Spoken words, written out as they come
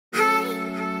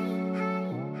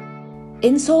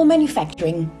Insole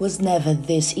manufacturing was never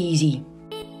this easy.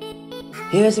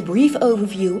 Here's a brief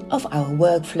overview of our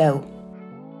workflow.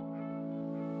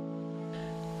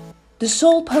 The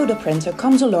Sole PodoPrinter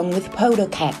comes along with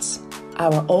PodoCAD,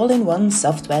 our all-in-one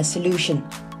software solution.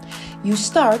 You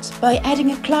start by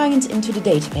adding a client into the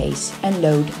database and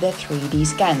load their 3D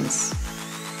scans.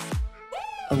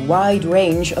 A wide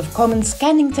range of common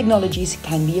scanning technologies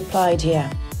can be applied here.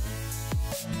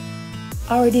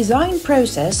 Our design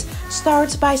process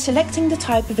starts by selecting the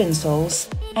type of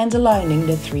insoles and aligning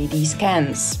the 3D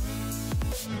scans.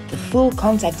 The full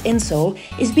contact insole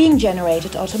is being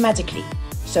generated automatically,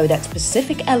 so that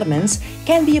specific elements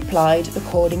can be applied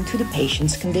according to the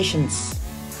patient's conditions.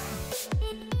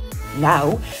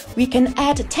 Now we can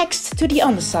add text to the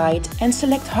underside and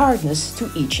select hardness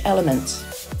to each element.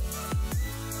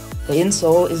 The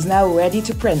insole is now ready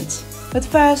to print, but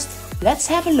first let's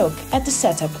have a look at the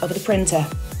setup of the printer.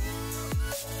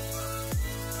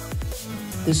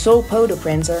 The Sole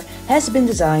PodoPrinter has been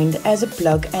designed as a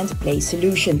plug-and-play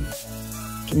solution.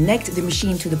 Connect the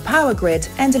machine to the power grid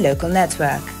and the local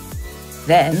network.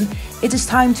 Then it is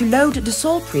time to load the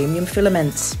Sole Premium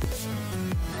filaments.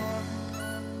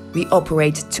 We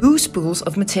operate 2 spools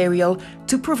of material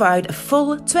to provide a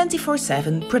full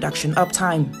 24/7 production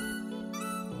uptime.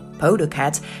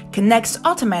 PodoCAD connects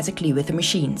automatically with the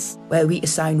machines, where we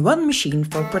assign 1 machine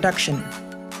for production.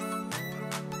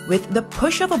 With the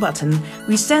push of a button,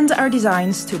 we send our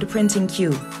designs to the printing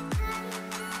queue.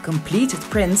 Completed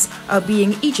prints are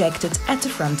being ejected at the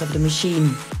front of the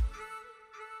machine.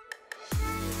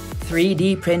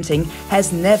 3D printing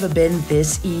has never been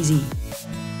this easy.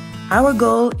 Our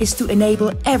goal is to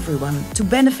enable everyone to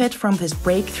benefit from this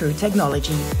breakthrough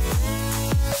technology.